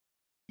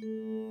ஒரு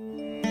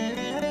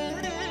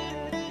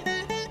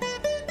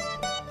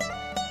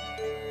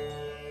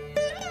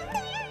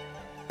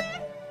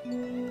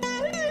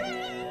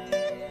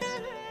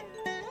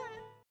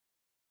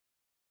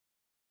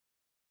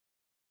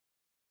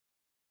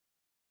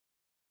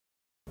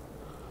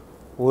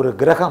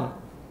கிரகம்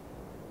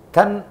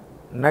தன்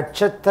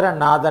நட்சத்திர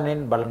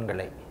நாதனின்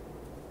பலன்களை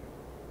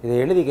இதை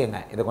எழுதிக்கங்க.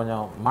 இது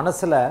கொஞ்சம்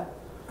மனசில்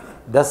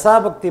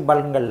தசாபக்தி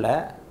பலன்களில்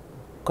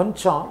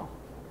கொஞ்சம்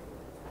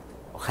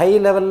ஹை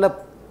லெவலில்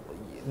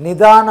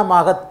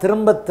நிதானமாக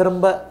திரும்ப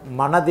திரும்ப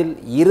மனதில்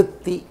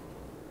இருத்தி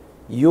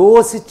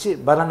யோசித்து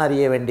பலன்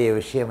அறிய வேண்டிய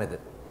விஷயம் இது.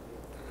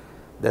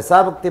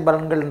 தசாபக்தி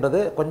பலன்கள்ன்றது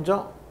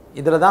கொஞ்சம்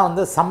இதில் தான்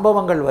வந்து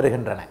சம்பவங்கள்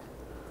வருகின்றன.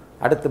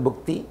 அடுத்து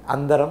புக்தி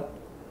அந்தரம்.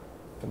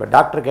 இப்போ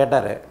டாக்டர்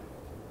கேட்டார்,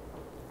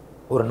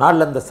 ஒரு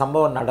நாளில் இந்த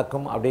சம்பவம்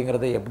நடக்கும்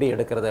அப்படிங்கிறத எப்படி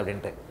எடுக்கிறது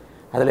அப்படின்ட்டு.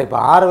 அதில்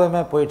இப்போ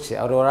ஆர்வமே போயிடுச்சு.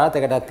 அவர் ஒரு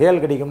வார்த்தை கேட்டார்,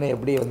 தேல் கடிக்கும்னு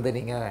எப்படி வந்து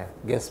நீங்கள்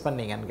கெஸ்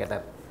பண்ணீங்கன்னு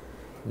கேட்டார்.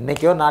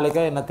 இன்றைக்கோ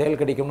நாளைக்கோ என்ன தேல்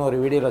கடிக்கும்னு ஒரு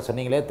வீடியோவில்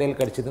சொன்னீங்களே, தேல்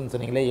கடிச்சதுன்னு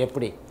சொன்னீங்களே,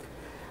 எப்படி?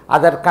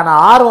 அதற்கான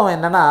ஆர்வம்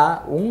என்னென்னா,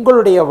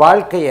 உங்களுடைய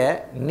வாழ்க்கையை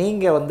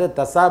நீங்கள் வந்து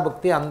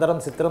தசாபுக்தி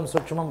அந்தரம் சித்திரம்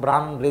சூட்சுமம்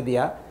பிராணன்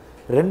ரீதியாக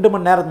 2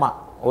 மணி நேரமாக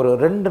ஒரு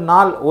 2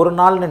 நாள் ஒரு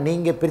நாள்னு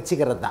நீங்கள்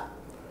பிரிச்சுக்கிறது தான்.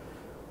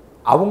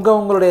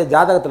 அவங்கவுங்களுடைய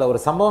ஜாதகத்தில்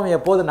ஒரு சம்பவம்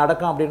எப்போது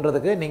நடக்கும்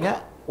அப்படின்றதுக்கு நீங்கள்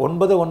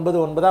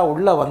 9-9-9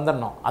 உள்ளே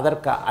வந்துடணும்.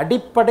 அதற்கு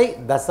அடிப்படை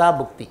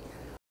தசாபுக்தி.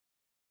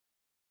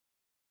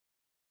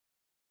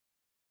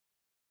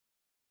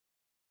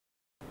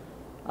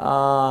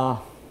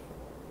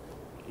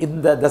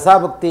 இந்த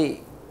தசாபுக்தி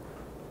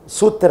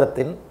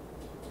சூத்திரத்தின்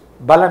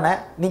பலனை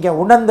நீங்கள்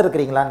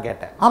உணர்ந்திருக்கிறீங்களான்னு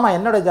கேட்டேன். ஆமாம்,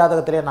 என்னோடய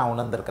ஜாதகத்திலே நான்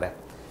உணர்ந்திருக்கிறேன்.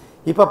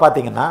 இப்போ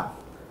பார்த்தீங்கன்னா,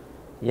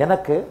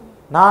 எனக்கு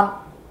நான்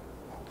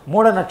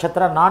மூல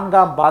நட்சத்திரம்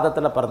 4ஆம்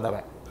பாதத்தில்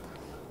பிறந்தவன்.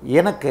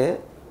 எனக்கு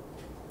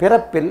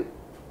பிறப்பில்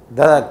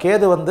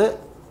கேது வந்து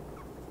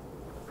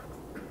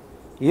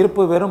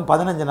இருப்பு வெறும்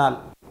 15 நாள்.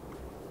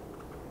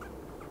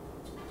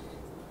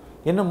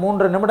 இன்னும்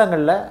 3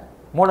 நிமிடங்களில்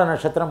மூல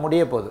நட்சத்திரம்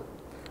முடிய போகுது.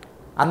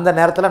 அந்த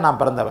நேரத்தில் நான்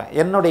பிறந்தவன்.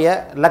 என்னுடைய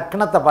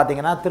லக்னத்தை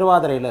பார்த்தீங்கன்னா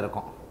திருவாதிரையில்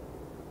இருக்கும்,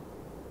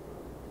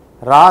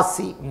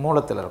 ராசி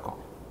மூலத்தில் இருக்கும்.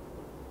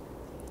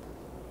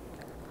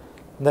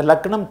 இந்த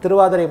லக்னம்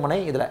திருவாதிரை முனை.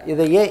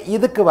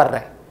 இதுக்கு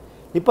வர்றேன்.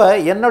 இப்போ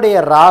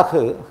என்னுடைய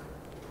ராகு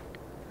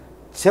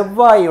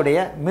செவ்வாயுடைய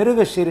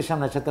மிருக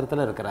சீரிஷம்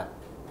நட்சத்திரத்தில் இருக்கிறார்.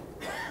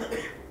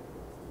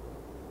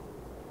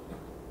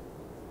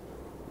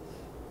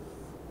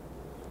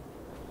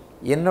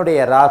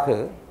 என்னுடைய ராகு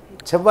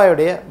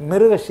செவ்வாயுடைய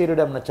மிருக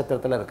சீரிடம்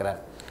நட்சத்திரத்தில் இருக்கிறார்.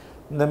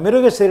 இந்த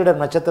மிருக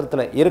சீரிடம்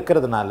நட்சத்திரத்தில்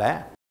இருக்கிறதுனால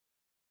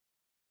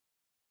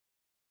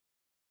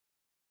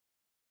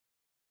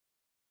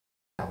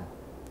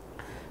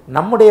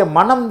நம்முடைய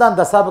மனம்தான்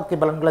தசாபக்தி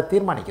பலன்களை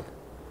தீர்மானிக்குது.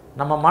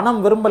 நம்ம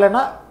மனம்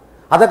விரும்பலைன்னா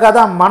அதுக்காக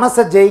தான்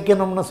மனசை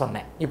ஜெயிக்கணும்னு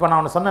சொன்னேன். இப்போ நான்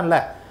ஒன்று சொன்னேன்ல,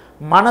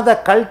 மனதை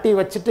கழட்டி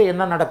வச்சுட்டு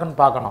என்ன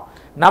நடக்குன்னு பார்க்கணும்.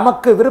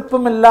 நமக்கு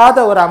விருப்பமில்லாத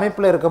ஒரு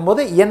அமைப்பில்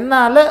இருக்கும்போது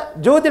என்னால்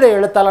ஜோதிட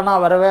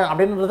எழுத்தாளனாக வருவேன்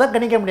அப்படின்றத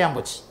கணிக்க முடியாமல்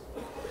போச்சு.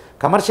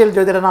 கமர்ஷியல்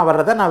ஜோதிடனாக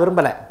வர்றதை நான்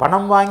விரும்பலை.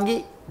 பணம் வாங்கி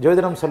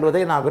ஜோதிடம்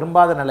சொல்வதை நான்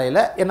விரும்பாத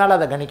நிலையில் என்னால்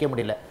அதை கணிக்க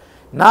முடியல.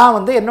 நான்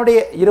வந்து என்னுடைய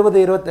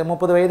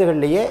 20-30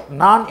 வயதுகளிலேயே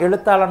நான்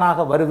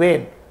எழுத்தாளனாக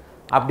வருவேன்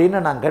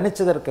அப்படின்னு நான்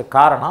கணித்ததற்கு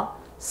காரணம்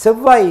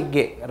செவ்வாய்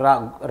இங்கே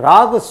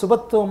ராகு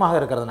சுபத்துவமாக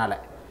இருக்கிறதுனால.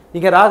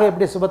 இங்கே ராகு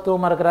எப்படி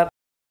சுபத்துவமாக இருக்கிறார்?